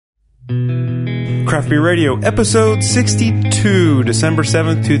Craft Beer Radio, episode 62, December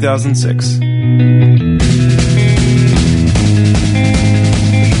 7th, 2006.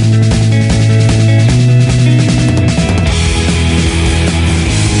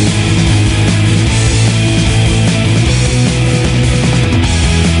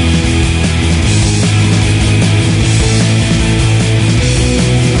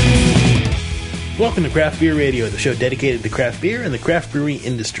 Welcome to Craft Beer Radio, the show dedicated to craft beer and the craft brewery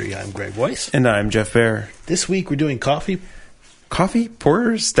industry. I'm Greg Weiss. And I'm Jeff Bear. This week we're doing coffee. Coffee?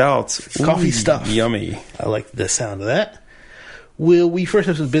 Porters? Stouts? Coffee stuff. Yummy. I like the sound of that. We first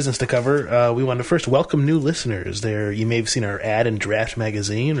have some business to cover. We want to first welcome new listeners. You may have seen our ad in Draft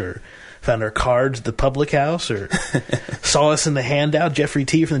Magazine, or found our cards at the Public House, or saw us in the handout Jeffrey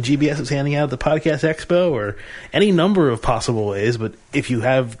T. from the GBS was handing out at the Podcast Expo, or any number of possible ways. But if you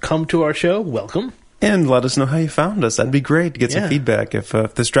have come to our show, welcome. And let us know how you found us. That'd be great to get some feedback. If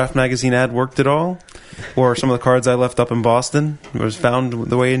this Draft Magazine ad worked at all, or some of the cards I left up in Boston was found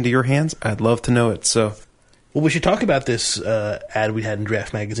the way into your hands, I'd love to know it. So, well, we should talk about this ad we had in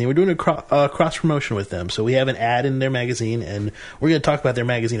Draft Magazine. We're doing a cross-promotion with them. So we have an ad in their magazine, and we're going to talk about their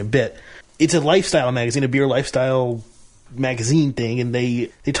magazine a bit. It's a lifestyle magazine, a beer lifestyle magazine thing, and they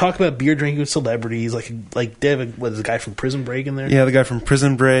talk about beer drinking with celebrities, like they have a guy from Prison Break in there? Yeah, the guy from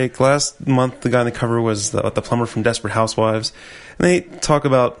Prison Break. Last month, the guy on the cover was the plumber from Desperate Housewives. And they talk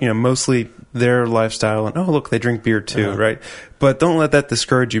about, mostly their lifestyle, and, oh, look, they drink beer too, right? But don't let that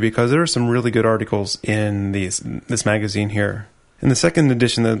discourage you, because there are some really good articles in this magazine here. In the second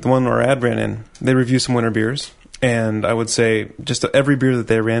edition, the one our ad ran in, they review some winter beers, and I would say just every beer that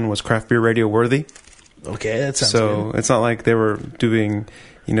they ran was Craft Beer Radio worthy. Okay, that sounds good. So it's not like they were doing,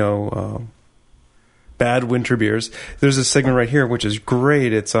 bad winter beers. There's a segment right here which is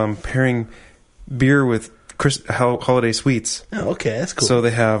great. It's pairing beer with holiday sweets. Oh, okay, that's cool. So they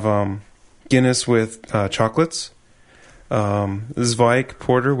have Guinness with chocolates, Zweig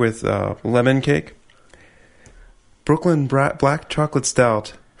Porter with lemon cake, Brooklyn Black Chocolate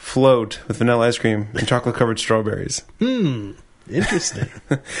Stout Float with vanilla ice cream and chocolate-covered strawberries. Interesting.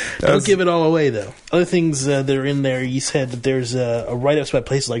 Don't give it all away, though. Other things that are in there, you said that there's a write-ups about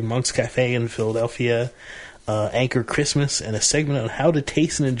places like Monk's Cafe in Philadelphia, Anchor Christmas, and a segment on how to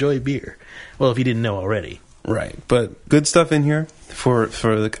taste and enjoy beer. Well, if you didn't know already. Right, but good stuff in here for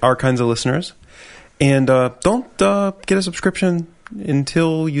our kinds of listeners. And don't get a subscription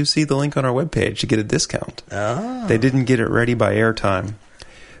until you see the link on our webpage to get a discount. Ah. They didn't get it ready by airtime.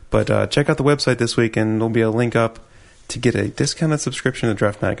 But check out the website this week, and there'll be a link up to get a discounted subscription to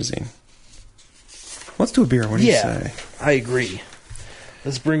Draft Magazine. Let's do a beer. What do you say? I agree.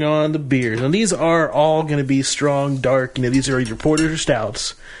 Let's bring on the beers. And these are all going to be strong, dark. These are either porters or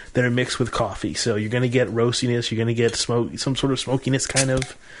stouts that are mixed with coffee. So you're going to get roastiness. You're going to get some sort of smokiness, kind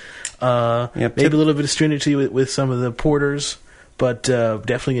of. Maybe a little bit of stringency with some of the porters, but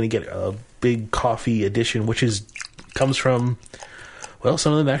definitely going to get a big coffee addition, which comes from, well,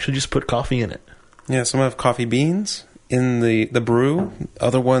 some of them actually just put coffee in it. Yeah, some have coffee beans in the brew.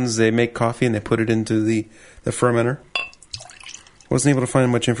 Other ones, they make coffee and they put it into the fermenter. Wasn't able to find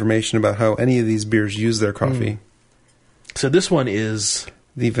much information about how any of these beers use their coffee. So this one is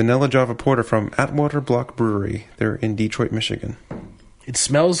the Vanilla Java Porter from Atwater Block Brewery. They're in Detroit, Michigan. It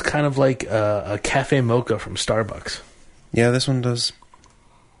smells kind of like a cafe mocha from Starbucks. Yeah, this one does.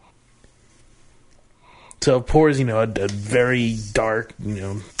 So it pours, a very dark,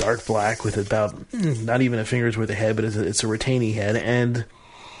 dark black with about not even a finger's worth of head, but it's a retaining head, and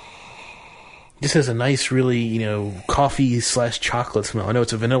just has a nice, really, coffee/chocolate smell. I know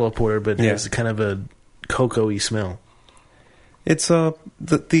it's a vanilla porter, but it has kind of a cocoa-y smell. It's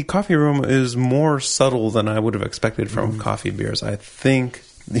the coffee aroma is more subtle than I would have expected from coffee beers. I think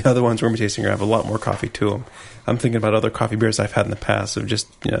the other ones we're going to be tasting have a lot more coffee to them. I'm thinking about other coffee beers I've had in the past of just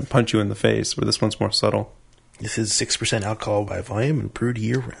punch you in the face, where this one's more subtle. This is 6% alcohol by volume and brewed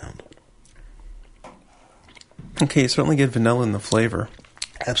year-round. Okay, you certainly get vanilla in the flavor.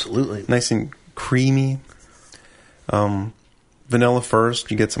 Absolutely. Nice and creamy. Vanilla first,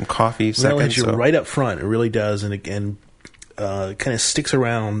 you get some coffee second. Vanilla hits you right up front. It really does, and kind of sticks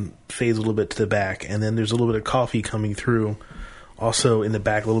around, fades a little bit to the back, and then there's a little bit of coffee coming through. Also in the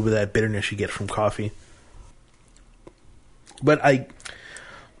back, a little bit of that bitterness you get from coffee. But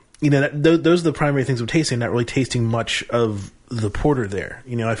those are the primary things I'm tasting. Not really tasting much of the porter there.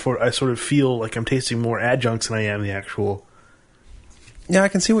 I sort of feel like I'm tasting more adjuncts than I am the actual. Yeah, I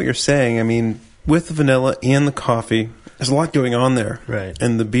can see what you're saying. I mean, with the vanilla and the coffee, there's a lot going on there. Right.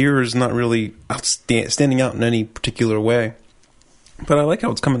 And the beer is not really standing out in any particular way. But I like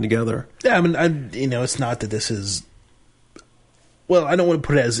how it's coming together. Yeah, I mean, it's not that this is well, I don't want to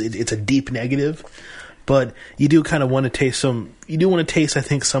put it as it's a deep negative, but you do kind of want to taste some. You do want to taste, I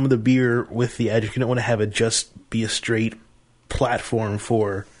think, some of the beer with the edge. You don't want to have it just be a straight platform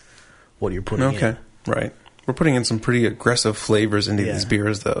for what you're putting in. Okay, right. We're putting in some pretty aggressive flavors into these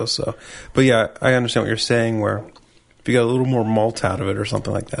beers, though. So, but yeah, I understand what you're saying. Where if you got a little more malt out of it or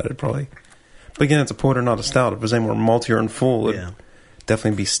something like that, it'd probably. But again, it's a porter, not a stout. If it was any more maltier and full, it'd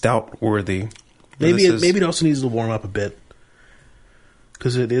definitely be stout worthy. Maybe it also needs to warm up a bit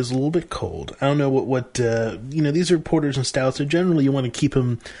because it is a little bit cold. I don't know what these are porters and stouts. So generally, you want to keep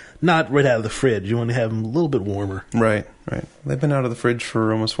them not right out of the fridge. You want to have them a little bit warmer. Right. They've been out of the fridge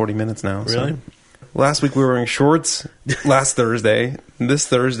for almost 40 minutes now. Really? So. Last week we were wearing shorts. Last Thursday. This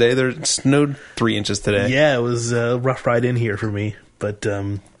Thursday, there snowed 3 inches today. Yeah, it was a rough ride in here for me. But,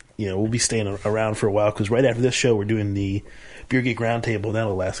 we'll be staying around for a while because right after this show, we're doing the Beer Geek Roundtable.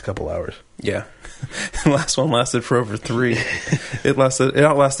 That'll last a couple hours. Yeah. The last one lasted for over 3. It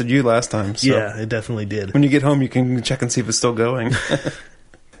outlasted you last time. So. Yeah, it definitely did. When you get home, you can check and see if it's still going.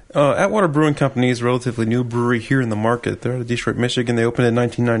 Atwater Brewing Company is a relatively new brewery here in the market. They're out of Detroit, Michigan. They opened in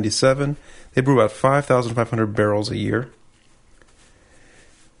 1997. They brew about 5,500 barrels a year.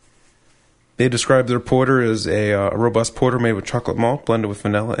 They describe their porter as a robust porter made with chocolate malt blended with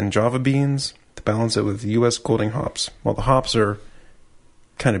vanilla and java beans to balance it with U.S. Golding hops. Well, the hops are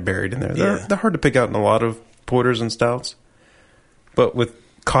kind of buried in there. They're hard to pick out in a lot of porters and stouts. But with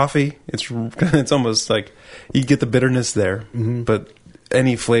coffee, it's almost like you get the bitterness there, but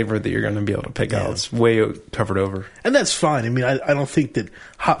any flavor that you're going to be able to pick out, it's way covered over. And that's fine. I mean, I don't think that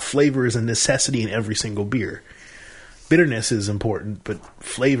hop flavor is a necessity in every single beer. Bitterness is important, but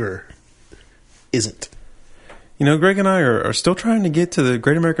flavor isn't. Greg and I are still trying to get to the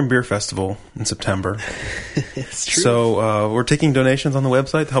Great American Beer Festival in September. It's true. So we're taking donations on the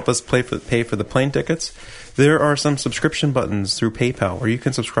website to help us pay for the plane tickets. There are some subscription buttons through PayPal where you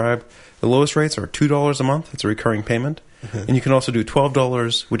can subscribe. The lowest rates are $2 a month. It's a recurring payment. And you can also do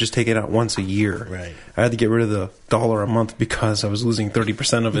 $12, which is taken out once a year. Right. I had to get rid of the $1 a month because I was losing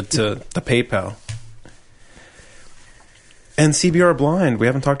 30% of it to the PayPal. And CBR Blind, we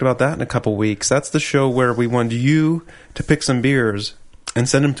haven't talked about that in a couple weeks. That's the show where we want you to pick some beers and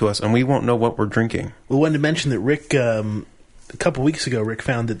send them to us, and we won't know what we're drinking. We wanted to mention that Rick, a couple weeks ago, Rick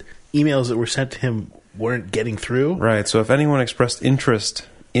found that emails that were sent to him weren't getting through. Right, so if anyone expressed interest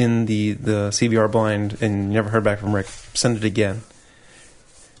in the CBR Blind and you never heard back from Rick, send it again.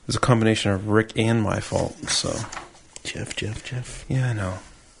 It was a combination of Rick and my fault, so... Jeff. Yeah, I know.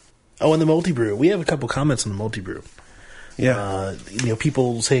 Oh, and the multi-brew. We have a couple comments on the multi-brew. Yeah.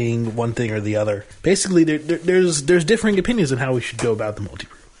 People saying one thing or the other. Basically, there's differing opinions on how we should go about the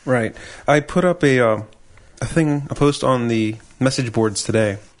multi-brew. Right. I put up a post on the message boards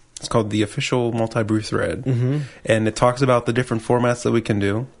today. It's called the Official Multi-Brew Thread. Mm-hmm. And it talks about the different formats that we can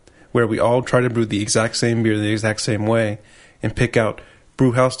do, where we all try to brew the exact same beer the exact same way and pick out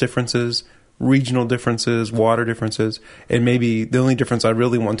brew house differences, regional differences, water differences, and maybe the only difference I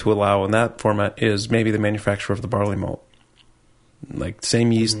really want to allow in that format is maybe the manufacturer of the barley malt. Like,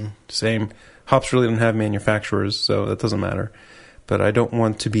 same yeast, same... Hops really don't have manufacturers, so that doesn't matter. But I don't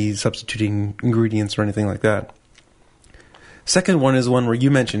want to be substituting ingredients or anything like that. Second one is one where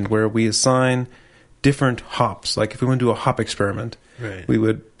you mentioned, where we assign different hops. Like, if we want to do a hop experiment, right, we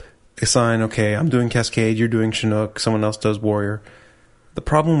would assign, okay, I'm doing Cascade, you're doing Chinook, someone else does Warrior. The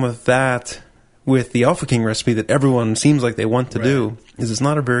problem with that, with the Alpha King recipe that everyone seems like they want to do, is it's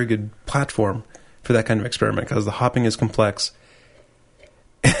not a very good platform for that kind of experiment, because the hopping is complex.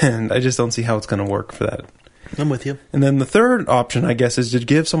 And I just don't see how it's going to work for that. I'm with you. And then the third option, I guess, is to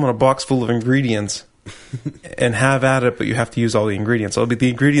give someone a box full of ingredients and have at it, but you have to use all the ingredients. So it'll be the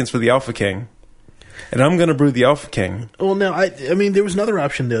ingredients for the Alpha King. And I'm going to brew the Alpha King. Well, no, I mean, there was another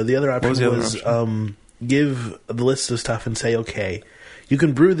option, though. The other option was give the list of stuff and say, okay, you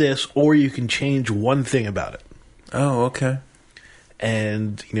can brew this, or you can change one thing about it. Oh, okay.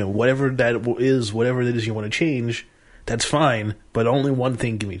 And, whatever that is, whatever it is you want to change, that's fine, but only one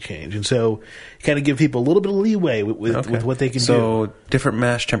thing can be changed. And so you kind of give people a little bit of leeway with what they can do. So different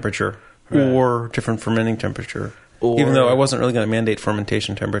mash temperature or different fermenting temperature. Even though I wasn't really going to mandate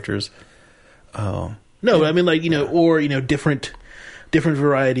fermentation temperatures. No, I mean, like, or, different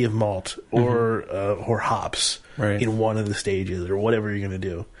variety of malt or hops in one of the stages or whatever you're going to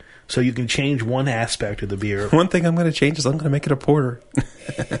do. So you can change one aspect of the beer. One thing I'm going to change is I'm going to make it a porter.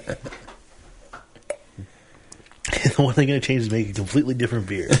 The one thing I'm going to change is make a completely different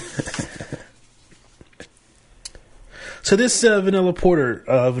beer. So this vanilla porter,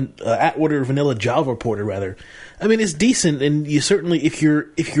 Atwater Vanilla Java Porter, rather, I mean, it's decent, and you certainly, if you're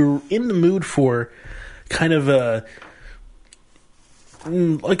in the mood for kind of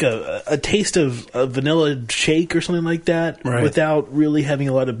like a taste of a vanilla shake or something like that, right, without really having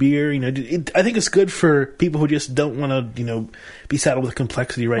a lot of beer. I think it's good for people who just don't want to, be saddled with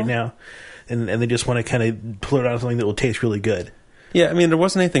complexity right now, and they just want to kind of pull it on something that will taste really good. Yeah, I mean, there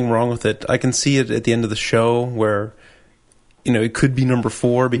wasn't anything wrong with it. I can see it at the end of the show where, it could be number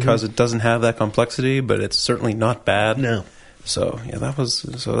 4 because it doesn't have that complexity, but it's certainly not bad. No. So yeah, that was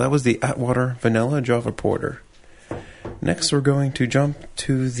the Atwater Vanilla Java Porter. Next, we're going to jump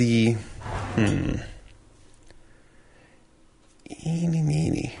to the eeny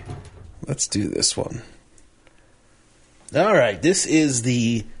meeny. Let's do this one. All right, this is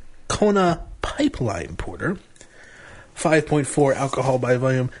the Kona Pipeline Porter, 5.4 alcohol by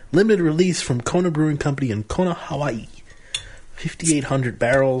volume, limited release from Kona Brewing Company in Kona, Hawaii. 5,800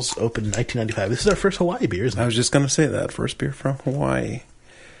 barrels, opened in 1995. This is our first Hawaii beer, isn't it? I was just going to say that. First beer from Hawaii.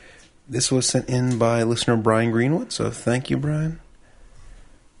 This was sent in by listener Brian Greenwood, so thank you, Brian.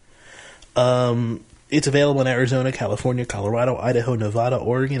 It's available in Arizona, California, Colorado, Idaho, Nevada,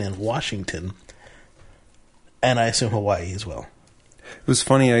 Oregon, and Washington. And I assume Hawaii as well. It was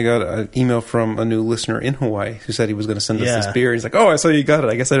funny, I got an email from a new listener in Hawaii who said he was going to send us this beer. He's like, oh, I saw you got it.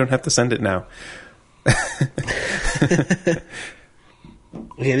 I guess I don't have to send it now.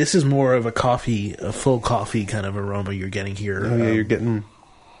 Yeah, this is more of a full coffee kind of aroma you're getting here. Oh, yeah, you're getting...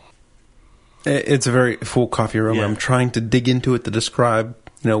 It's a very full coffee aroma. Yeah. I'm trying to dig into it to describe,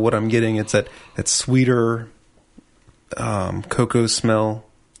 what I'm getting. It's that sweeter cocoa smell.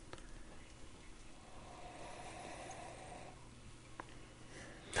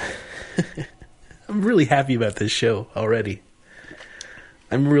 I'm really happy about this show already.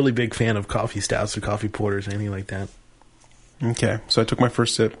 I'm a really big fan of coffee stouts or coffee porters, anything like that. Okay, so I took my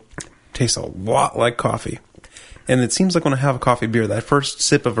first sip. Tastes a lot like coffee. And it seems like when I have a coffee beer, that first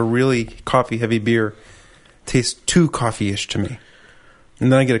sip of a really coffee-heavy beer tastes too coffee-ish to me.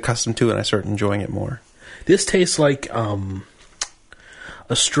 And then I get accustomed to it and I start enjoying it more. This tastes like a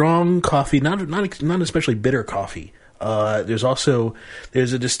strong coffee, not especially bitter coffee. There's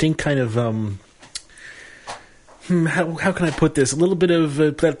a distinct kind of... how can I put this? A little bit of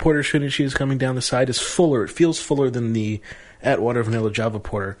that porter finish is coming down the side. Is fuller. It feels fuller than the Atwater Vanilla Java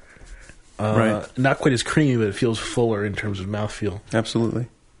Porter. Right. Not quite as creamy, but it feels fuller in terms of mouthfeel. Absolutely.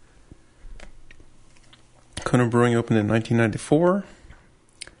 Kona Brewing opened in 1994.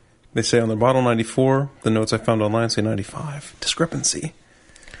 They say on the bottle 94. The notes I found online say 95. Discrepancy.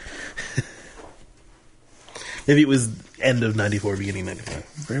 Maybe it was end of 94, beginning 95.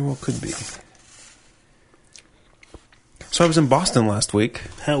 Very well could be. So I was in Boston last week.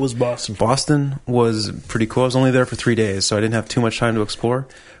 How was Boston? Boston was pretty cool. I was only there for 3 days, so I didn't have too much time to explore.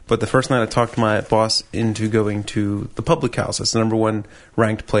 But the first night I talked my boss into going to the Public House. It's the number 1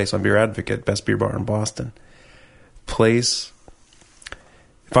 ranked place on Beer Advocate, best beer bar in Boston. Place.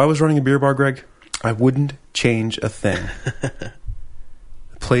 If I was running a beer bar, Greg, I wouldn't change a thing. The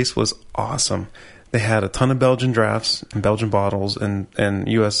place was awesome. They had a ton of Belgian drafts and Belgian bottles and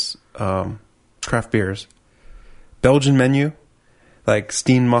U.S. Craft beers. Belgian menu, like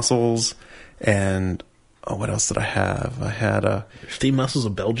steamed mussels, and what else did I have? I had steamed mussels, a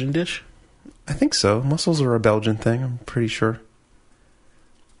Belgian dish? I think so. Mussels are a Belgian thing, I'm pretty sure.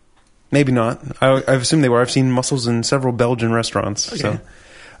 Maybe not. I assume they were. I've seen mussels in several Belgian restaurants. Okay.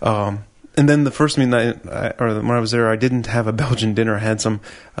 So, and then the first night, when I was there, I didn't have a Belgian dinner. I had some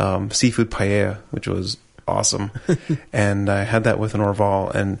seafood paella, which was awesome. And I had that with an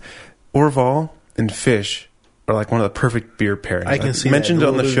Orval. And Orval and fish are like one of the perfect beer pairings. I can see mentioned that. It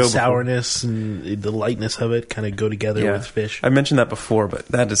on the show. Sourness and the lightness of it kind of go together with fish. I mentioned that before, but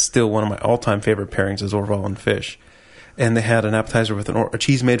that is still one of my all-time favorite pairings is Orval and fish. And they had an appetizer with a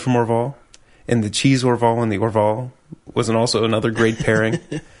cheese made from Orval, and the cheese Orval and the Orval was also another great pairing.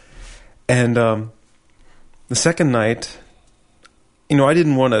 And the second night, I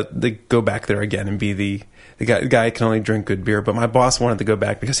didn't want to go back there again and be the guy who can only drink good beer, but my boss wanted to go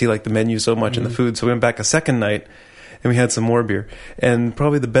back because he liked the menu so much and the food. So we went back a second night and we had some more beer. And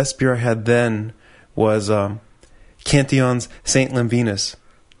probably the best beer I had then was Cantillon's St. Lambenis.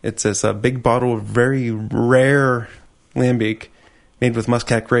 It's this big bottle of very rare lambic made with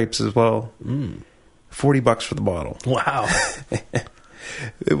muscat grapes as well. $40 for the bottle. Wow.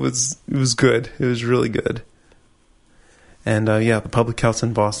 It was good. It was really good. And the Public House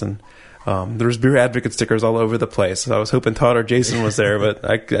in Boston. There was Beer Advocate stickers all over the place. I was hoping Todd or Jason was there, but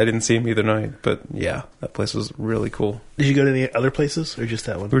I didn't see him either night. But yeah, that place was really cool. Did you go to any other places or just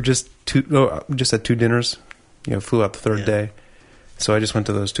that one? We were just had 2 dinners. Flew out the third day. So I just went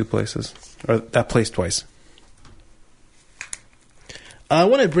to those 2 places. Or that place twice. I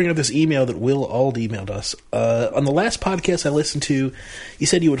want to bring up this email that Will Ald emailed us. On the last podcast I listened to, you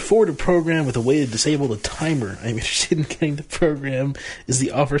said you would forward a program with a way to disable the timer. I'm interested in getting the program. Is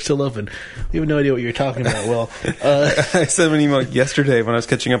the offer still open? We have no idea what you're talking about, Will. I sent an email yesterday when I was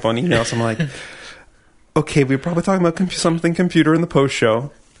catching up on emails. I'm like, okay, we were probably talking about something computer in the post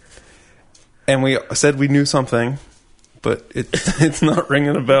show. And we said we knew something, but it's not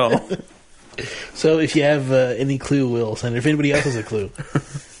ringing a bell. So if you have any clue, Will, send it. If anybody else has a clue.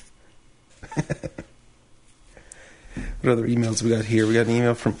 What other emails we got here? We got an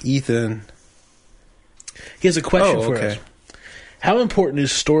email from Ethan. He has a question for us. How important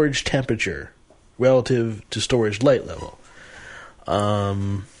is storage temperature relative to storage light level?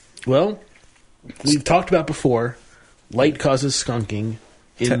 Well, we've talked about before, light causes skunking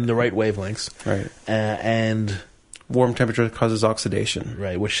in the right wavelengths. Right. And warm temperature causes oxidation.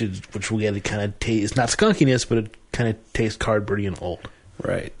 Right, which will get it kind of taste, not skunkiness, but it kind of tastes cardboardy and old.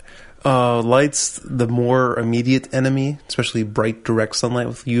 Right. Light's the more immediate enemy, especially bright direct sunlight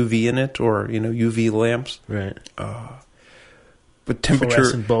with UV in it, or UV lamps. Right. But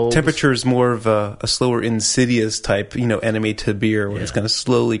temperature is more of a slower, insidious type, enemy to beer, where it's kind of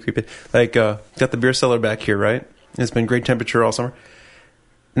slowly creeping. Like, got the beer cellar back here, right? It's been great temperature all summer.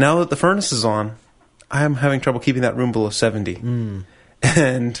 Now that the furnace is on, I am having trouble keeping that room below 70.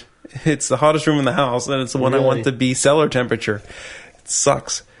 And it's the hottest room in the house, and it's the one I want to be cellar temperature. It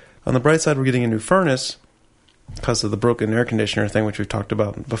sucks. On the bright side, we're getting a new furnace because of the broken air conditioner thing, which we've talked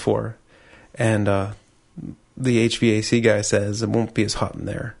about before. And the HVAC guy says it won't be as hot in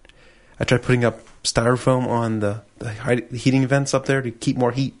there. I tried putting up styrofoam on the heating vents up there to keep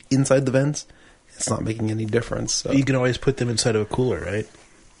more heat inside the vents. It's not making any difference. So. You can always put them inside of a cooler, right?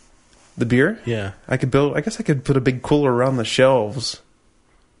 The beer? Yeah. I guess I could put a big cooler around the shelves.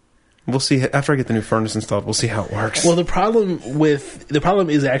 We'll see. After I get the new furnace installed, we'll see how it works. Well, the problem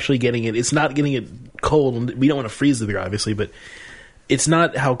is actually getting it. It's not getting it cold. We don't want to freeze the beer, obviously, but it's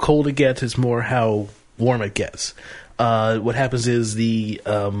not how cold it gets. It's more how warm it gets. What happens is it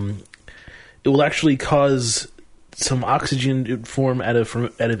will actually cause some oxygen to form out of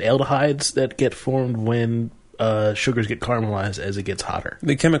aldehydes that get formed when sugars get caramelized as it gets hotter.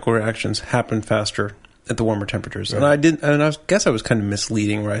 The chemical reactions happen faster at the warmer temperatures. Right. And I guess I was kind of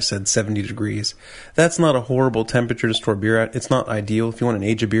misleading where I said 70 degrees. That's not a horrible temperature to store beer at. It's not ideal. If you want to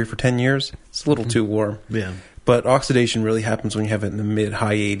age a beer for 10 years, it's a little too warm. Yeah. But oxidation really happens when you have it in the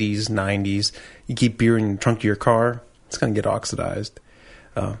mid-high 80s, 90s. You keep beer in the trunk of your car, it's going to get oxidized.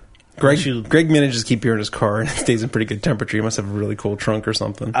 Greg manages to keep beer in his car, and it stays in pretty good temperature. He must have a really cool trunk or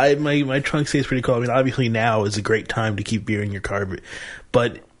something. My trunk stays pretty cold. I mean, obviously now is a great time to keep beer in your car,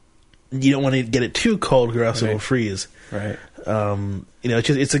 but you don't want to get it too cold or else it will freeze. Right.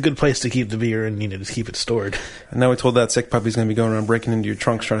 It's a good place to keep the beer and just keep it stored. And now we told that sick puppy he's going to be going around breaking into your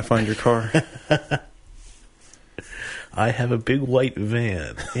trunks trying to find your car. I have a big white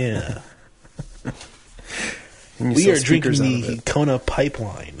van. Yeah. We are drinking the Kona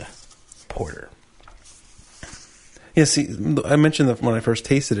Pipeline Porter. Yeah, see, I mentioned that when I first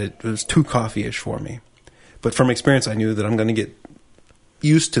tasted it, it was too coffee-ish for me. But from experience, I knew that I'm going to get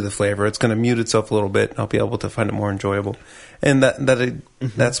used to the flavor. It's going to mute itself a little bit, and I'll be able to find it more enjoyable. And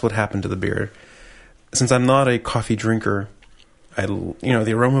that's what happened to the beer. Since I'm not a coffee drinker,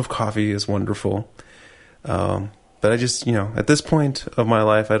 the aroma of coffee is wonderful. But I just, at this point of my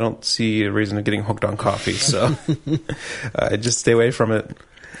life, I don't see a reason of getting hooked on coffee. So I just stay away from it.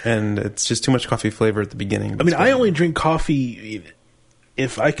 And it's just too much coffee flavor at the beginning. I mean, I only drink coffee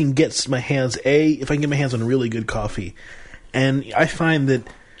if I can get my hands on really good coffee. And I find that,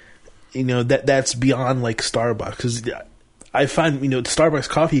 that's beyond like Starbucks. 'Cause I find, Starbucks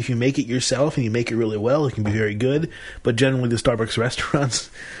coffee, if you make it yourself and you make it really well, it can be very good. But generally the Starbucks restaurants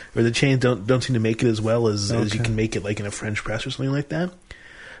or the chains don't seem to make it as well as you can make it like in a French press or something like that.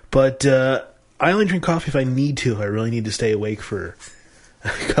 But I only drink coffee if I need to. I really need to stay awake for a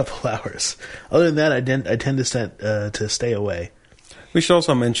couple hours. Other than that, I tend to stay away. We should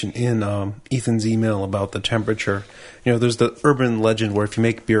also mention in Ethan's email about the temperature, there's the urban legend where if you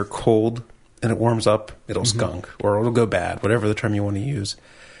make beer cold and it warms up, it'll skunk or it'll go bad, whatever the term you want to use.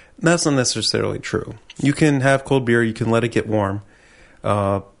 That's not necessarily true. You can have cold beer, you can let it get warm.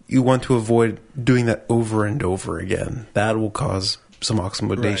 You want to avoid doing that over and over again. That will cause some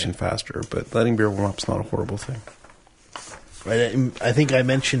oxidation faster, but letting beer warm up is not a horrible thing. Right. I think I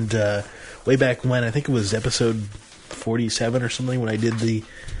mentioned way back when, I think it was episode 47 or something, when I did the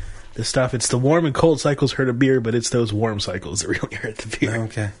stuff. It's the warm and cold cycles hurt a beer, but it's those warm cycles that really hurt the beer.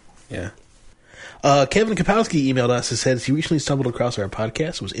 Okay. Yeah. Kevin Kapowski emailed us and says he recently stumbled across our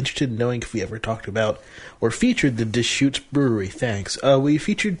podcast and was interested in knowing if we ever talked about or featured the Deschutes Brewery. Thanks. We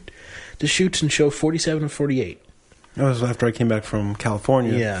featured Deschutes in show 47 and 48. That was after I came back from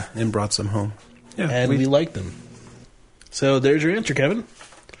California, Yeah, and brought some home. Yeah, and we liked them. So there's your answer, Kevin.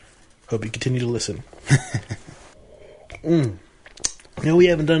 Hope you continue to listen. No, we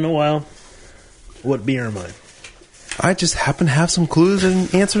haven't done in a while. What beer am I? I just happen to have some clues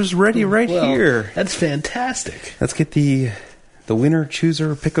and answers ready here. That's fantastic. Let's get the winner,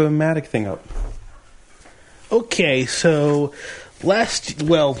 chooser, pick-o-matic thing up. Okay, so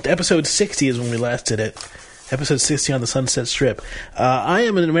episode 60 is when we last did it. Episode 60 on the Sunset Strip. I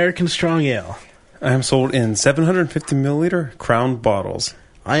am an American Strong Ale. I am sold in 750 milliliter crown bottles.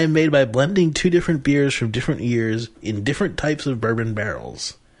 I am made by blending two different beers from different years in different types of bourbon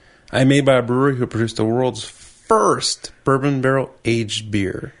barrels. I am made by a brewery who produced the world's first bourbon barrel aged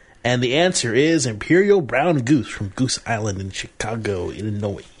beer. And the answer is Imperial Brown Goose from Goose Island in Chicago,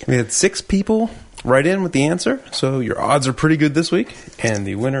 Illinois. We had 6 people write in with the answer, so your odds are pretty good this week. And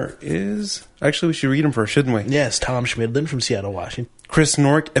the winner is... Actually, we should read them first, shouldn't we? Yes, Tom Schmidlin from Seattle, Washington. Chris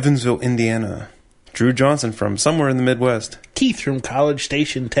Norick, Evansville, Indiana. Drew Johnson from somewhere in the Midwest. Keith from College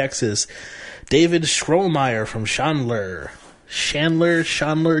Station, Texas. David Schrollmeyer from Chandler,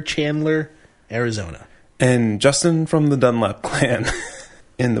 Arizona. And Justin from the Dunlap clan.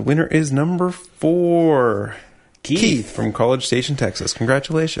 And the winner is number 4. Keith from College Station, Texas.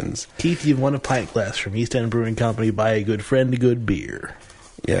 Congratulations. Keith, you've won a pint glass from East End Brewing Company by a good friend, good beer.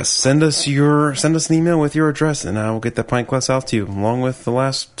 Yes, send us an email with your address, and I will get that pint glass out to you, along with the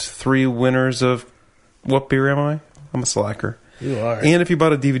last 3 winners of What Beer Am I? I'm a slacker. You are. And if you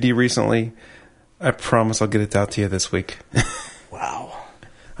bought a DVD recently, I promise I'll get it out to you this week. Wow.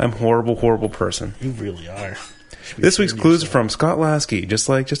 I'm a horrible, horrible person. You really are. This week's clues are from Scott Lasky, just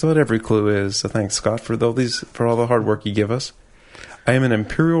like just about every clue is. So thanks, Scott, for all the hard work you give us. I am an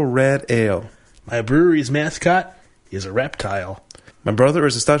Imperial Red Ale. My brewery's mascot is a reptile. My brother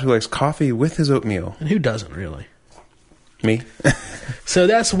is a stout who likes coffee with his oatmeal. And who doesn't, really? Me. So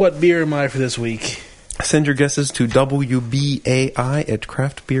that's What Beer Am I for this week. Send your guesses to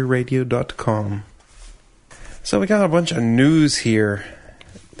WBAI@craftbeerradio.com. So we got a bunch of news here.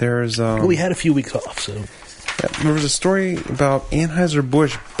 There's we had a few weeks off, so... There was a story about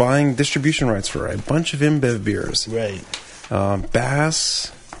Anheuser-Busch buying distribution rights for a bunch of InBev beers. Right.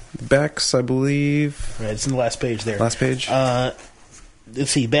 Bass, Beck's, I believe. Right, it's in the last page there. Last page.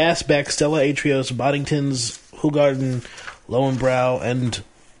 Let's see. Bass, Beck, Stella, Atrios, Boddington's, Hoegaarden, Lowenbrau, and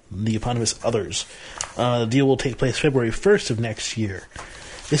the eponymous others. The deal will take place February 1st of next year.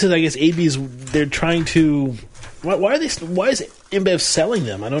 This is, I guess, AB's... They're trying to... Why is InBev selling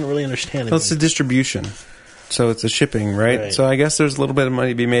them? I don't really understand it. Well, it's the distribution. So it's the shipping, right? So I guess there's a little bit of money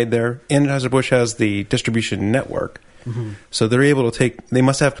to be made there. Anheuser-Busch has the distribution network. Mm-hmm. So they're able to they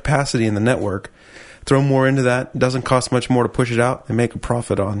must have capacity in the network, throw more into that. It doesn't cost much more to push it out and make a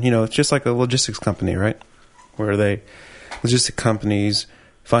profit on. It's just like a logistics company, right? Where logistic companies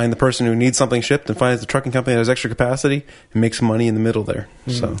find the person who needs something shipped and finds the trucking company that has extra capacity and makes money in the middle there.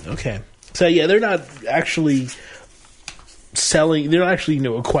 So So yeah, they're not actually selling, they're not actually,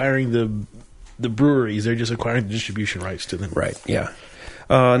 acquiring the breweries, they're just acquiring the distribution rights to them. Right, yeah.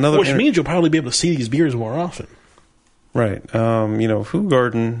 Which means you'll probably be able to see these beers more often. Right.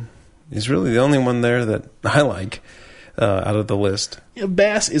 Hoegaarden is really the only one there that I like out of the list. Yeah,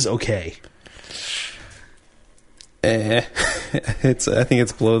 Bass is okay. I think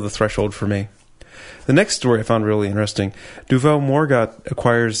it's below the threshold for me. The next story I found really interesting. Duvel Morgat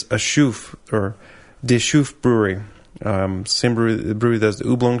acquires a Schoof, or De Schoof Brewery. Same brewery that does the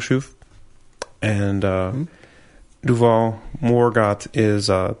Oolong Schoof. And Duvel Morgat is...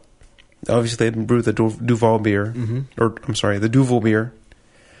 obviously, they brew the Duvel beer. Mm-hmm. Or, I'm sorry, the Duvel beer.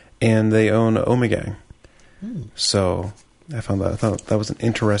 And they own Omegang. So, I thought that was an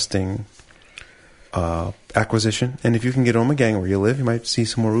interesting... acquisition, and if you can get Omegang where you live, you might see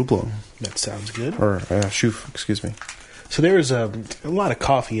some more Oolong. That sounds good. Or Schoof, excuse me. So there is a lot of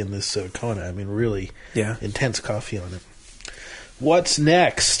coffee in this Kona. I mean, really intense coffee on it. What's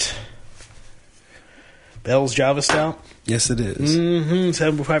next? Bell's Java Stout? Yes, it is.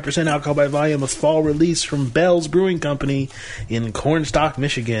 7.5% alcohol by volume, a fall release from Bell's Brewing Company in Cornstalk,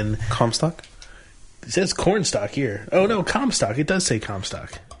 Michigan. Comstock? It says Cornstalk here. Oh, no, Comstock. It does say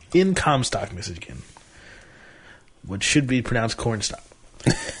Comstock. In Comstock, Michigan. What should be pronounced Cornstalk.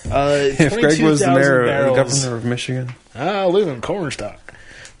 If Greg was the governor of Michigan. I live in Cornstalk.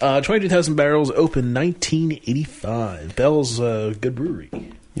 22,000 barrels, open 1985. Bell's good brewery.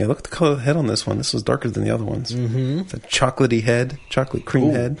 Yeah, look at the color of the head on this one. This is darker than the other ones. Mm-hmm. It's a chocolatey head, chocolate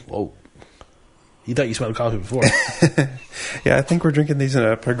cream head. Whoa. You thought you smelled coffee before. Yeah, I think we're drinking these in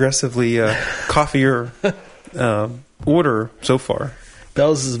a progressively coffeeier order so far.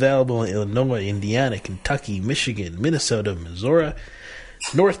 Bell's is available in Illinois, Indiana, Kentucky, Michigan, Minnesota, Missouri,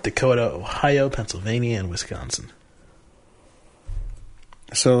 North Dakota, Ohio, Pennsylvania, and Wisconsin.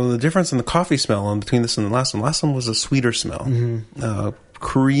 So the difference in the coffee smell between this and the last one was a sweeter smell.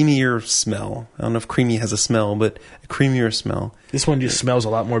 Creamier smell. I don't know if creamy has a smell, but a creamier smell. This one just smells a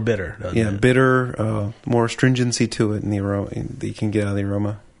lot more bitter. Yeah, it? Bitter, more stringency to it in the aroma that you can get out of the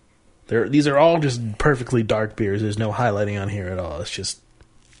aroma. These are all just perfectly dark beers. There's no highlighting on here at all. It's just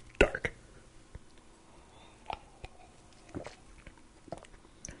dark.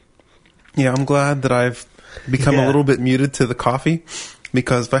 Yeah, I'm glad that I've become a little bit muted to the coffee,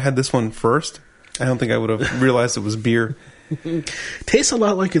 because if I had this one first, I don't think I would have realized it was beer. Tastes a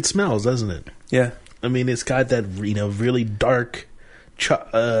lot like it smells, doesn't it? Yeah. I mean, it's got that, really dark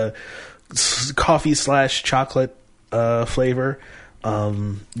coffee/chocolate flavor.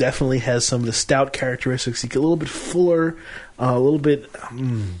 Definitely has some of the stout characteristics. You get a little bit fuller, a little bit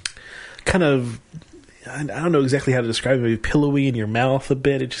kind of, I don't know exactly how to describe it, maybe pillowy in your mouth a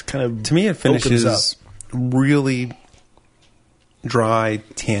bit. It just kind of, to me, it finishes really dry,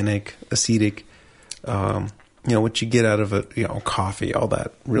 tannic, acetic. What you get out of it, coffee, all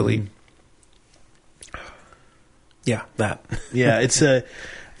that really. Yeah, that. Yeah, it's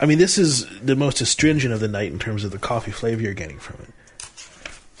this is the most astringent of the night in terms of the coffee flavor you're getting from it.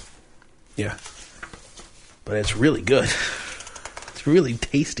 Yeah. But it's really good. It's really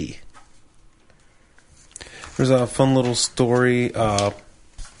tasty. There's a fun little story.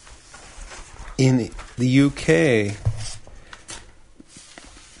 In the UK,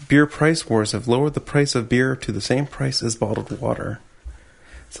 beer price wars have lowered the price of beer to the same price as bottled water.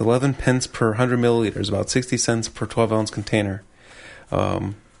 It's 11 pence per 100 milliliters, about 60 cents per 12-ounce container.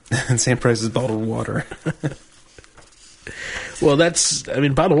 And same price as bottled water. Well,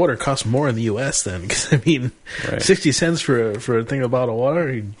 bottled water costs more in the U.S. then, because, right. 60 cents for a thing of bottled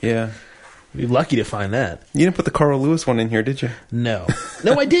water, you'd be lucky to find that. You didn't put the Carl Lewis one in here, did you? No.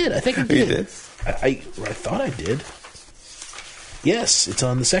 No, I did. I think I did. You did? I thought I did. Yes, it's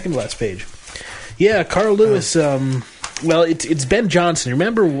on the second last page. Yeah, Carl Lewis, it's Ben Johnson.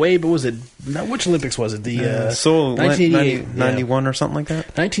 Remember what was it? Which Olympics was it? The Seoul 1988. 91 or something like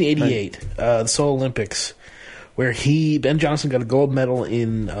that? 1988, the Seoul Olympics, where Ben Johnson got a gold medal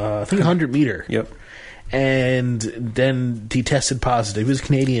in, I think, 100 meter. Yep. And then he tested positive. He was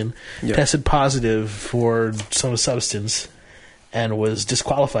Canadian. Yep. Tested positive for some substance and was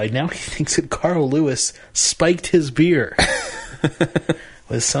disqualified. Now he thinks that Carl Lewis spiked his beer.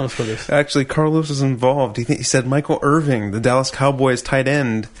 With some sort of... Actually, Carl Lewis was involved. He said Michael Irving, the Dallas Cowboys tight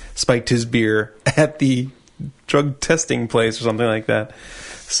end, spiked his beer at the drug testing place or something like that.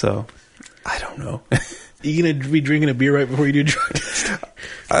 So, I don't know. You going to be drinking a beer right before you do drug testing?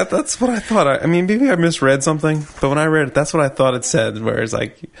 That's what I thought. Maybe I misread something, but when I read it, that's what I thought it said, where it's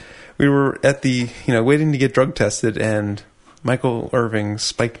like, we were at the, waiting to get drug tested, and Michael Irving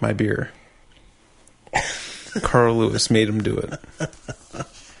spiked my beer. Carl Lewis made him do it.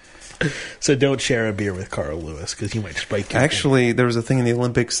 So don't share a beer with Carl Lewis, because he might spike you. Actually, there was a thing in the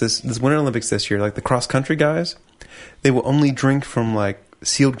Olympics, this Winter Olympics this year, like the cross-country guys, they will only drink from,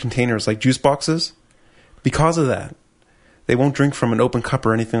 sealed containers, like juice boxes. Because of that. They won't drink from an open cup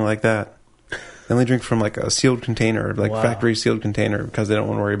or anything like that. They only drink from, a sealed container, factory-sealed container, because they don't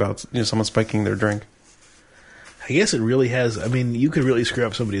want to worry about someone spiking their drink. I guess it really has... you could really screw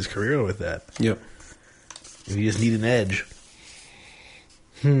up somebody's career with that. Yep. You just need an edge.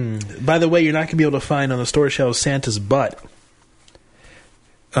 By the way, you're not going to be able to find on the store shelves Santa's Butt.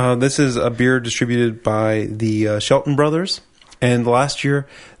 This is a beer distributed by the Shelton Brothers. And last year,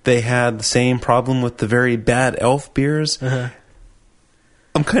 they had the same problem with the very bad elf beers. Uh-huh.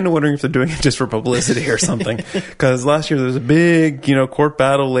 I'm kind of wondering if they're doing it just for publicity or something. Because last year there was a big, court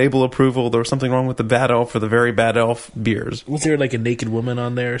battle, label approval. There was something wrong with the bad elf or the very bad elf beers. Was there a naked woman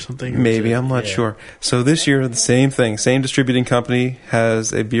on there or something? Maybe, I'm not sure. So this year, the same thing. Same distributing company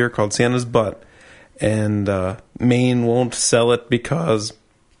has a beer called Santa's Butt. And Maine won't sell it because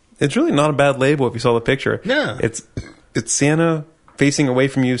it's really not a bad label if you saw the picture. No. It's Santa facing away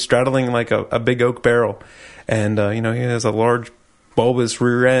from you, straddling like a big oak barrel. And, he has a large bulbous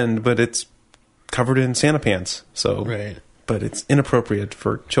rear end, but it's covered in Santa pants. So, right. But it's inappropriate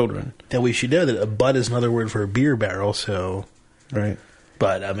for children. Now we should know that a butt is another word for a beer barrel. So, right.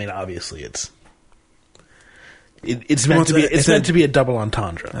 But obviously, it's meant to be. It's meant to be a double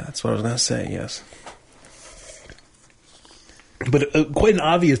entendre. That's what I was going to say. Yes. But quite an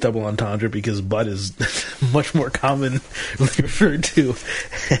obvious double entendre because butt is much more commonly referred to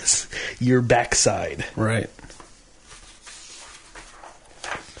as your backside. Right.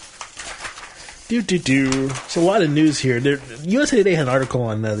 So a lot of news here. USA Today had an article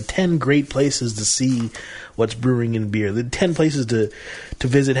on the 10 great places to see what's brewing in beer. The 10 places to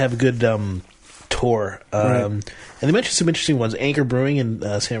visit, have a good tour. Right. And they mentioned some interesting ones. Anchor Brewing in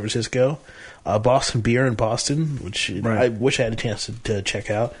San Francisco. Boston Beer in Boston, which I wish I had a chance to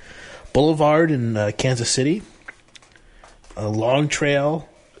check out. Boulevard in Kansas City. Long Trail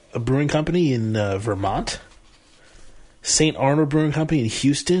Brewing Company in Vermont. St. Arnold Brewing Company in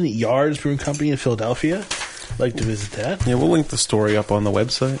Houston, Yards Brewing Company in Philadelphia. I'd like to visit that. Yeah, we'll link the story up on the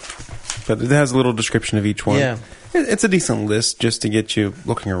website. But it has a little description of each one. Yeah. It's a decent list just to get you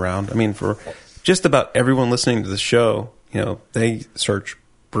looking around. I mean, for just about everyone listening to the show, they search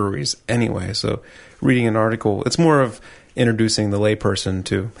breweries anyway. So reading an article, it's more of introducing the layperson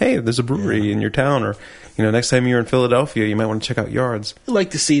to, hey, there's a brewery in your town, or next time you're in Philadelphia, you might want to check out Yards. I'd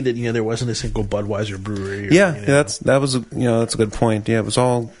like to see that there wasn't a single Budweiser brewery. That's a good point. Yeah, it was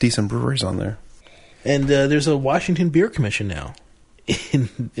all decent breweries on there. And there's a Washington Beer Commission now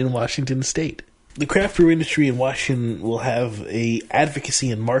in Washington State. The craft brew industry in Washington will have a advocacy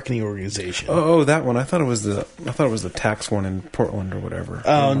and marketing organization. Oh, that one. I thought it was the tax one in Portland or whatever.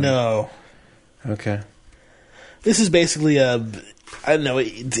 Oh no. Okay. This is basically I don't know.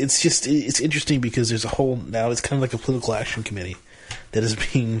 It's interesting because there's a whole now. It's kind of like a political action committee that is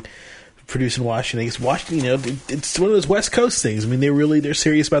being produced in Washington. It's Washington. It's one of those West Coast things. I mean, they're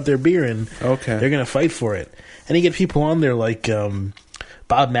serious about their beer and they're going to fight for it. And you get people on there like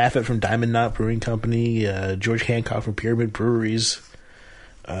Bob Maffett from Diamond Knot Brewing Company, George Hancock from Pyramid Breweries,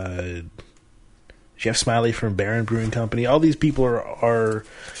 Jeff Smiley from Barron Brewing Company. All these people are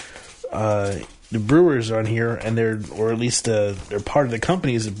the brewers on here, and they're part of the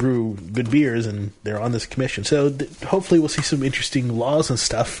companies that brew good beers, and they're on this commission. So hopefully we'll see some interesting laws and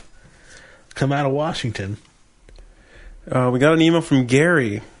stuff come out of Washington. We got an email from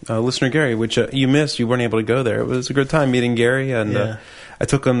Gary, listener Gary, which you missed. You weren't able to go there. It was a good time meeting Gary, and I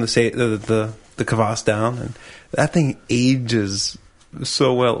took him the kvass down, and that thing ages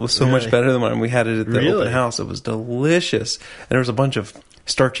so well. It was so much better than when we had it at the open house. It was delicious, and there was a bunch of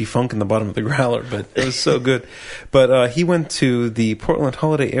starchy funk in the bottom of the growler, but it was so good. But he went to the Portland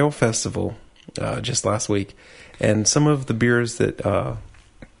Holiday Ale Festival just last week, and some of the beers that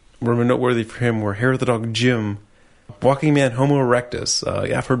were noteworthy for him were Hair of the Dog Jim, Walking Man Homo Erectus.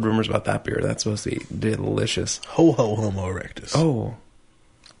 I've heard rumors about that beer. That's supposed to be delicious. Ho Ho Homo Erectus. Oh,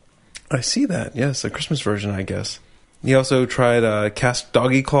 I see that. Yes, a Christmas version, I guess. He also tried Cask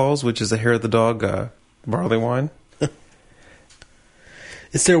Doggy Claws, which is a Hair of the Dog barley wine.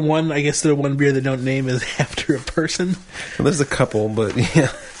 Is there one, I guess the one beer they don't name is after a person? Well, there's a couple, but yeah.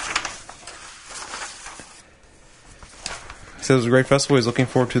 He said it was a great festival. He's looking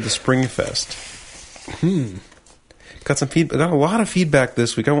forward to the Spring Fest. Got some feedback. Got a lot of feedback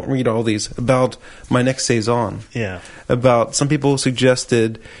this week. I won't read all these about my next saison. Yeah. About some people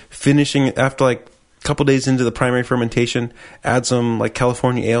suggested finishing after like a couple days into the primary fermentation, add some like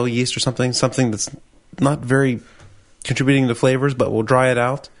California ale yeast or something that's not very contributing to flavors, but we'll dry it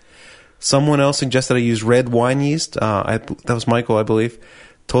out. Someone else suggested I use red wine yeast. That was Michael, I believe.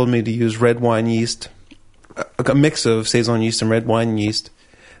 Told me to use red wine yeast, a mix of saison yeast and red wine yeast.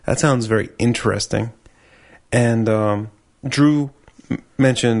 That sounds very interesting. And Drew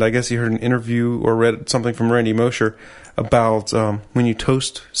mentioned, I guess he heard an interview or read something from Randy Mosher about when you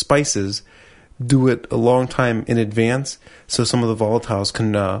toast spices, do it a long time in advance so some of the volatiles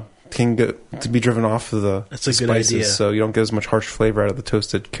can go to be driven off of the That's a spices, good idea. so you don't get as much harsh flavor out of the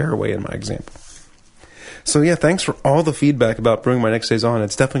toasted caraway in my example. So yeah, thanks for all the feedback about brewing my next saison.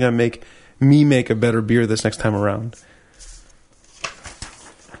 It's definitely going to make me make a better beer this next time around.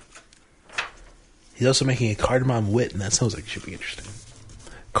 He's also making a cardamom wit, and that sounds like it should be interesting.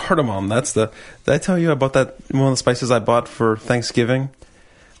 Cardamom, did I tell you about that? One of the spices I bought for Thanksgiving?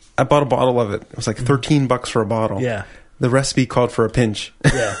 I bought a bottle of it. It was like $13 for a bottle. Yeah. The recipe called for a pinch.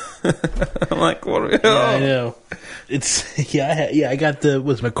 Yeah. I'm like, what are we? Yeah, I know. It's I got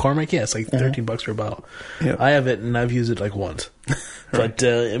was McCormick? Yeah, it's like $13 for a bottle. Yep. I have it, and I've used it like once. But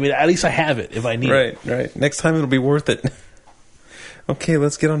I mean, at least I have it if I need it. Right. Next time it'll be worth it. Okay,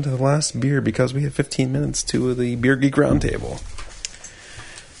 let's get on to the last beer because we have 15 minutes to the Beer Geek Roundtable.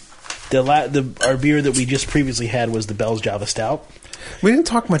 Our beer that we just previously had was the Bell's Java Stout. We didn't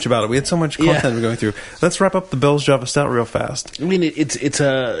talk much about it. We had so much content we're going through. Let's wrap up the Bell's Java Stout real fast. I mean, it's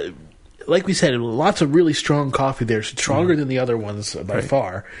a like we said, lots of really strong coffee there. It's stronger than the other ones by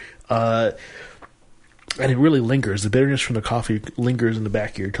far. And it really lingers. The bitterness from the coffee lingers in the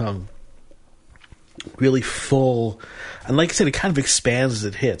back of your tongue. really full. And like I said, it kind of expands as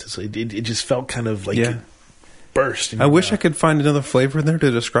it hits. It just felt kind of like it burst. I wish I could find another flavor in there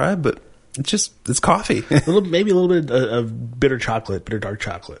to describe, but it's coffee. Maybe a little bit of bitter dark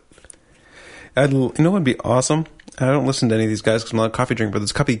chocolate. You know what would be awesome? I don't listen to any of these guys because I'm not a coffee drinker, but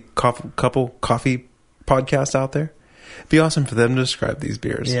there's a couple coffee podcasts out there. It'd be awesome for them to describe these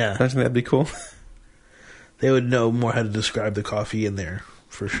beers. Yeah. Don't you think that'd be cool? They would know more how to describe the coffee in there,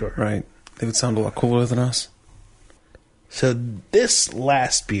 for sure. Right. They would sound a lot cooler than us. So this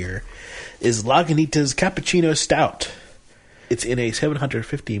last beer is Lagunitas Cappuccino Stout. It's in a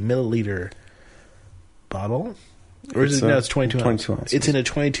 750 milliliter bottle. Or is it? No, it's 22 ounce. 22 ounces. It's in a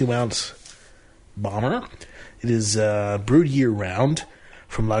 22 ounce bomber. It is brewed year-round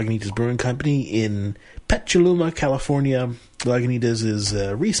from Lagunitas Brewing Company in Petaluma, California. Lagunitas is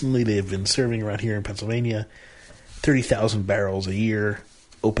recently, they've been serving around here in Pennsylvania 30,000 barrels a year,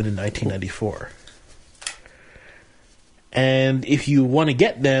 opened in 1994. And if you want to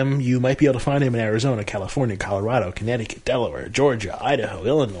get them, you might be able to find them in Arizona, California, Colorado, Connecticut, Delaware, Georgia, Idaho,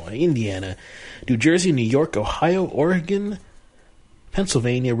 Illinois, Indiana, New Jersey, New York, Ohio, Oregon,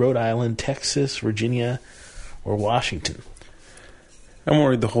 Pennsylvania, Rhode Island, Texas, Virginia, or Washington. I'm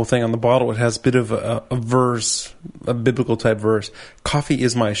worried the whole thing on the bottle, it has a bit of a verse, a biblical type verse. Coffee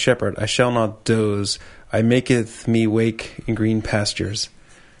is my shepherd, I shall not doze. I maketh me wake in green pastures.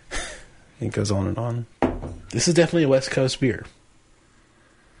 It goes on and on. This is definitely a West Coast beer.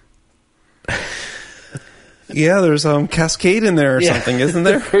 Yeah, there's Cascade in there or something, isn't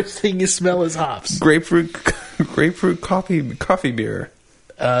there? The first thing you smell is hops. Grapefruit coffee beer.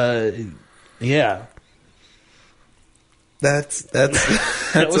 Yeah. That's that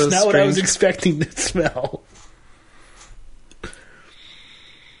was not what I was expecting to smell.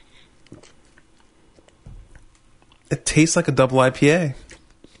 It tastes like a double IPA.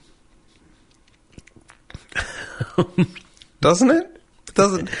 Doesn't it? It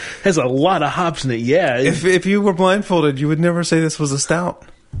doesn't. Has a lot of hops in it, yeah. If you were blindfolded, you would never say this was a stout.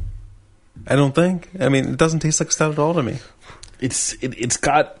 I don't think. I mean, it doesn't taste like stout at all to me. It's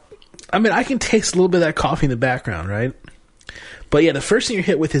got... I mean, I can taste a little bit of that coffee in the background, right? But yeah, the first thing you're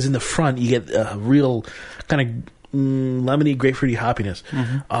hit with is in the front, you get a real kind of lemony, grapefruity hoppiness.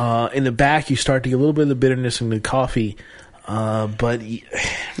 Mm-hmm. In the back, you start to get a little bit of the bitterness in the coffee. But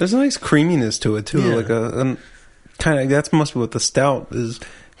there's a nice creaminess to it, too. Yeah. Like a kind of, that must be what the stout is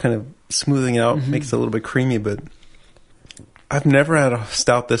kind of smoothing it out, makes it a little bit creamy, but I've never had a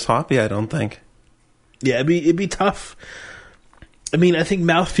stout this hoppy, I don't think. Yeah, it'd be tough. I mean, I think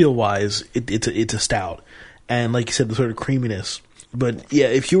mouthfeel wise, it's a stout, and like you said, the sort of creaminess. But yeah,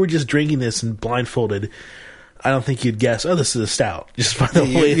 if you were just drinking this and blindfolded, I don't think you'd guess, oh, this is a stout. Just by the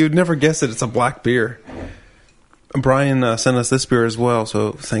way, you'd never guess that it's a black beer. Brian sent us this beer as well,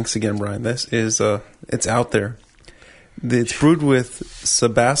 so thanks again, Brian. This is it's out there. It's brewed with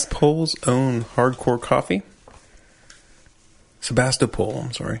Sebastopol's own hardcore coffee. Sebastopol,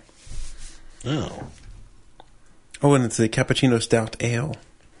 I'm sorry. Oh. Oh, and it's a cappuccino stout ale.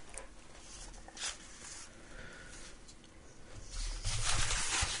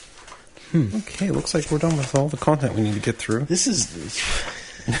 Okay, looks like we're done with all the content we need to get through. This is...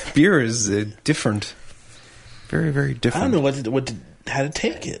 Beer is different. Very, very different. I don't know how to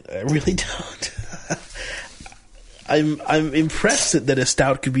take it. I really don't. I'm impressed that a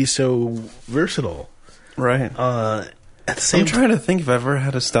stout could be so versatile. Right. At the same I'm trying to think if I've ever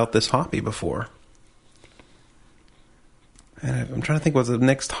had a stout this hoppy before. And I'm trying to think what's the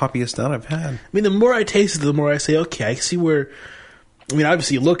next hoppiest stout I've had. I mean, the more I taste it, the more I say, okay, I see where... I mean,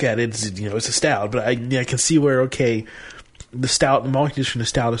 obviously, you look at it, it's a stout, but I can see where, okay, the stout, the maltiness from the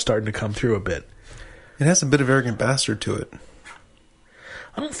stout is starting to come through a bit. It has a bit of arrogant bastard to it.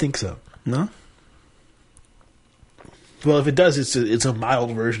 I don't think so. No? Well, if it does, it's a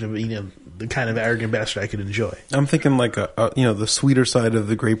mild version of the kind of arrogant bastard I could enjoy. I'm thinking like the sweeter side of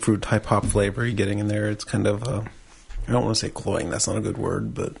the grapefruit type hop flavor you're getting in there. It's kind of I don't want to say cloying. That's not a good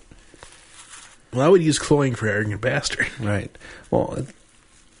word, but well, I would use cloying for arrogant bastard. Right. Well,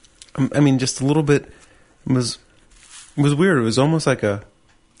 I mean, just a little bit was weird. It was almost like a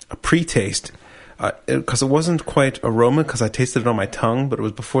pre-taste. Because it wasn't quite aroma, because I tasted it on my tongue, but it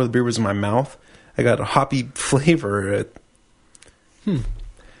was before the beer was in my mouth. I got a hoppy flavor.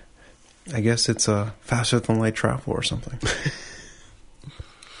 I guess it's faster than light travel or something.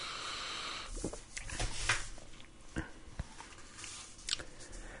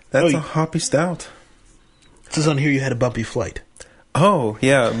 That's a hoppy stout. It says on here you had a bumpy flight. Oh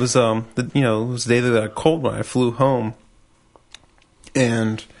yeah, it was it was the day that I got cold when I flew home,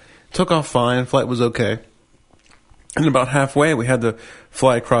 and took off fine. Flight was okay. And about halfway, we had to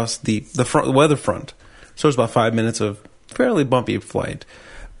fly across the weather front. So it was about 5 minutes of fairly bumpy flight,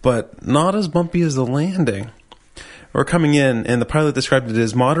 but not as bumpy as the landing. We're coming in, and the pilot described it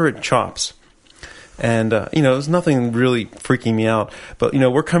as moderate chops. And, it was nothing really freaking me out. But,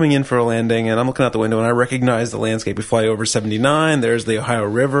 we're coming in for a landing, and I'm looking out the window, and I recognize the landscape. We fly over 79. There's the Ohio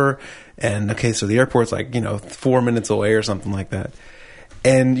River. And, okay, so the airport's 4 minutes away or something like that.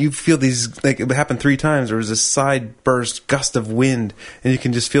 And you feel these, it happened 3 times. There was this side burst gust of wind, and you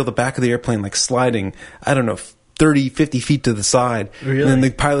can just feel the back of the airplane, sliding, 30, 50 feet to the side. Really? And then the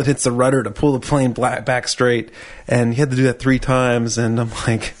pilot hits the rudder to pull the plane back straight. And he had to do that 3 times. And I'm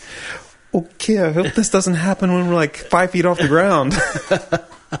like, okay, I hope this doesn't happen when we're 5 feet off the ground.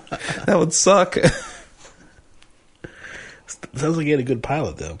 That would suck. Sounds like you had a good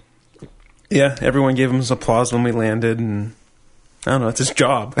pilot, though. Yeah, everyone gave him some applause when we landed, and I don't know, it's his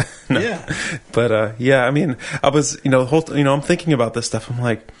job. No. Yeah. But, I was, I'm thinking about this stuff. I'm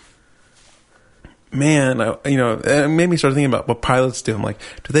like, man, it made me start thinking about what pilots do. I'm like,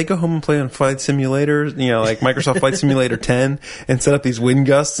 do they go home and play on flight simulators, Microsoft Flight Simulator 10 and set up these wind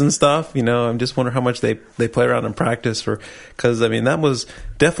gusts and stuff? I'm just wondering how much they play around in practice because, that was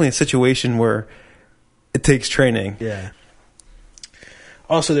definitely a situation where it takes training. Yeah.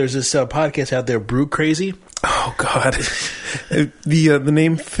 Also, there's this podcast out there, Brew Crazy. Oh, God. The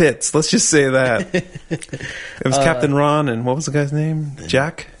name fits. Let's just say that. It was Captain Ron, and what was the guy's name?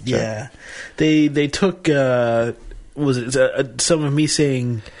 Jack? Yeah. They took, some of me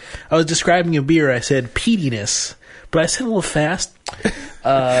saying, I was describing a beer, I said peatiness, but I said a little fast.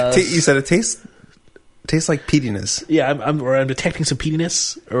 You said it tastes like peatiness. Yeah, I'm detecting some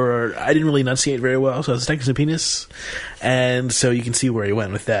peatiness, or I didn't really enunciate very well, so I was detecting some peatiness, and so you can see where he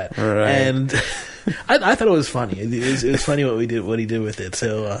went with that. Right. And I thought it was funny. It was funny what he did with it.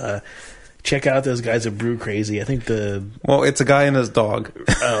 So check out those guys at Brew Crazy. I think it's a guy and his dog.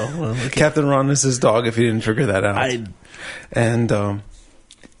 Oh, well, okay. Captain Ron is his dog. If you didn't figure that out,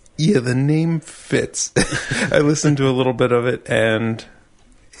 the name fits. I listened to a little bit of it, and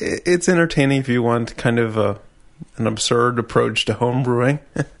it's entertaining if you want kind of an absurd approach to home brewing,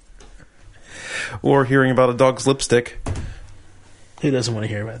 or hearing about a dog's lipstick. Who doesn't want to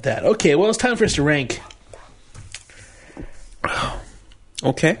hear about that? Okay, well, it's time for us to rank.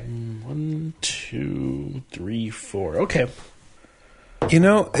 Okay. 1, 2, 3, 4. Okay.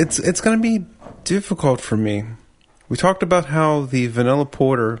 It's going to be difficult for me. We talked about how the vanilla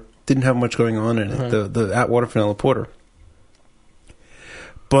porter didn't have much going on in it, the Atwater vanilla porter.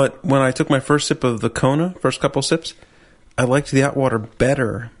 But when I took my first sip of the Kona, first couple sips, I liked the Atwater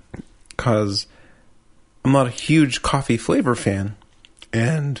better because I'm not a huge coffee flavor fan.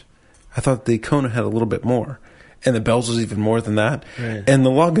 And I thought the Kona had a little bit more. And the Bell's was even more than that. Right. And the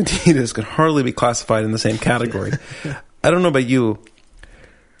Lagunitas could hardly be classified in the same category. I don't know about you. You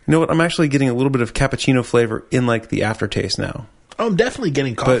know what? I'm actually getting a little bit of cappuccino flavor in the aftertaste now. Oh, I'm definitely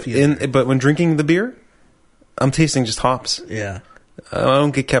getting coffee. But when drinking the beer, I'm tasting just hops. Yeah. I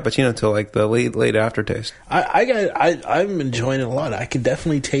don't get cappuccino until the late aftertaste. I'm enjoying it a lot. I can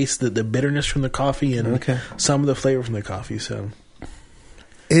definitely taste the bitterness from the coffee and some of the flavor from the coffee. So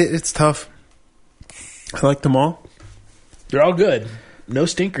it's tough. I like them all. They're all good. No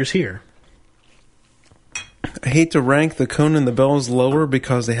stinkers here. I hate to rank the Kona and the Bell's lower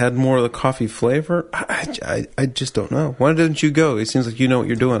because they had more of the coffee flavor. I just don't know. Why didn't you go? It seems like you know what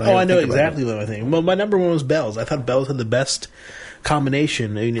you're doing. I know exactly what I think. Well, my number one was Bell's. I thought Bell's had the best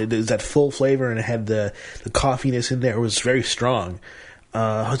combination. It was that full flavor, and it had the coffeeness in there. It was very strong.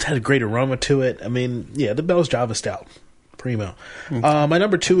 It had a great aroma to it. The Bell's Java Stout. Primo. My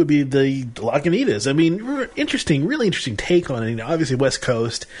number 2 would be the Lagunitas. Really interesting take on it. Obviously West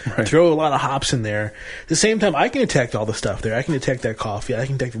Coast, right. Throw a lot of hops in there. At the same time, I can detect all the stuff there. I can detect that coffee. I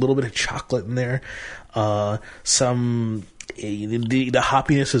can detect a little bit of chocolate in there. The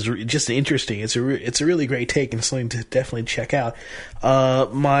hoppiness is just interesting. It's a really great take and something to definitely check out.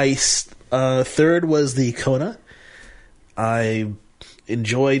 My third was the Kona. I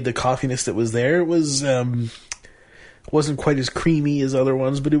enjoyed the coffeeness that was there. It was wasn't quite as creamy as other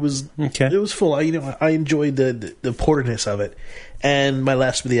ones, but it was full. I enjoyed the porterness of it. And my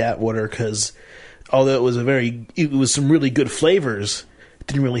last was the Atwater because although it was some really good flavors, it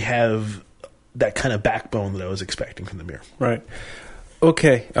didn't really have that kind of backbone that I was expecting from the beer. Right.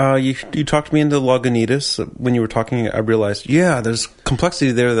 Okay. You talked me into Lagunitas. When you were talking, I realized, there's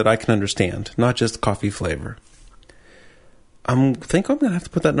complexity there that I can understand, not just coffee flavor. I think I'm going to have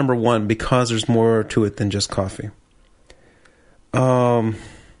to put that number 1 because there's more to it than just coffee. I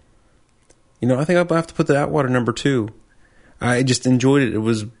think I'll have to put the Atwater number 2. I just enjoyed it. It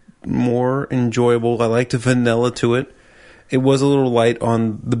was more enjoyable. I liked the vanilla to it. It was a little light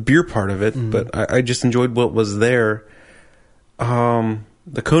on the beer part of it, but I just enjoyed what was there.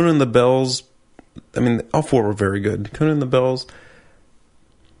 The Kona and the Bells, I mean, all four were very good. Kona and the Bells,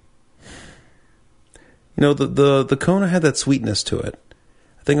 you know, the Kona had that sweetness to it.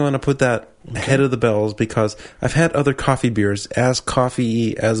 I think I'm going to put that ahead of the Bells because I've had other coffee beers as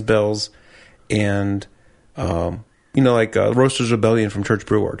coffee as Bells, and you know, like Roasters Rebellion from Church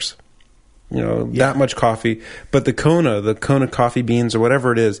Brew Works. You know, that much coffee. But the Kona coffee beans or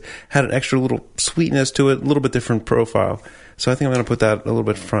whatever it is, had an extra little sweetness to it, a little bit different profile. So I think I'm going to put that a little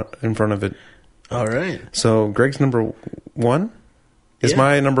bit in front of it. All right. So Greg's number 1 is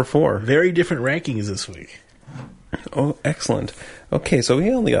my number 4. Very different rankings this week. Oh, excellent. Okay, so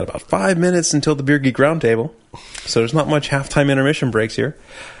we only got about 5 minutes until the Beer Geek Roundtable. So there's not much halftime intermission breaks here.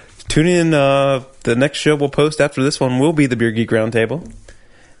 Tune in. The next show we'll post after this one will be the Beer Geek Roundtable.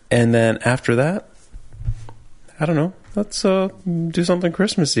 And then after that, I don't know. Let's do something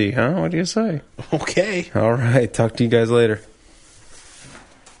Christmassy, huh? What do you say? Okay. All right. Talk to you guys later.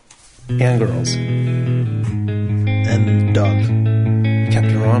 And girls. And dogs.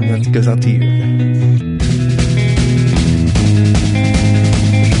 Captain Ron, that goes out to you.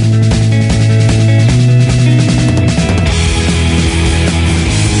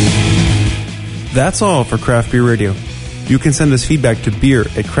 That's all for Craft Beer Radio. You can send us feedback to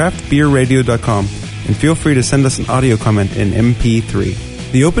beer@craftbeerradio.com and feel free to send us an audio comment in MP3.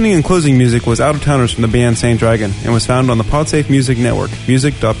 The opening and closing music was Out of Towners from the band Saint Dragon and was found on the Podsafe Music Network,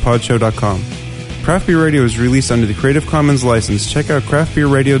 music.podshow.com. Craft Beer Radio is released under the Creative Commons license. Check out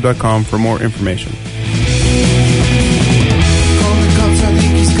craftbeerradio.com for more information. Call the cops, I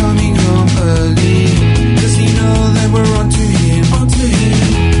think he's coming home early. Does he know that we're onto him?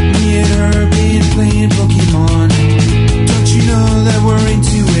 Me and her been playing Pokemon. Don't you know that we're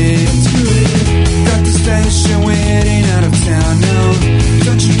into it? Got the stash and we're heading out of town now.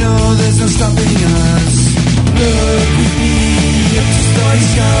 Don't you know there's no stopping us? Look, we'd be up to starry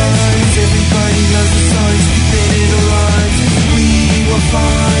skies. Everybody loves the songs, keeping it alive. We will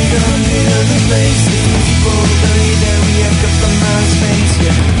find a middle of the place. People believe that we have got the mouse face.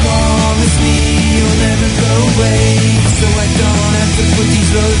 Yeah, promise me you'll never go away, so I don't have to put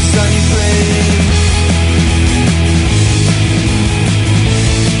these roads on your plate.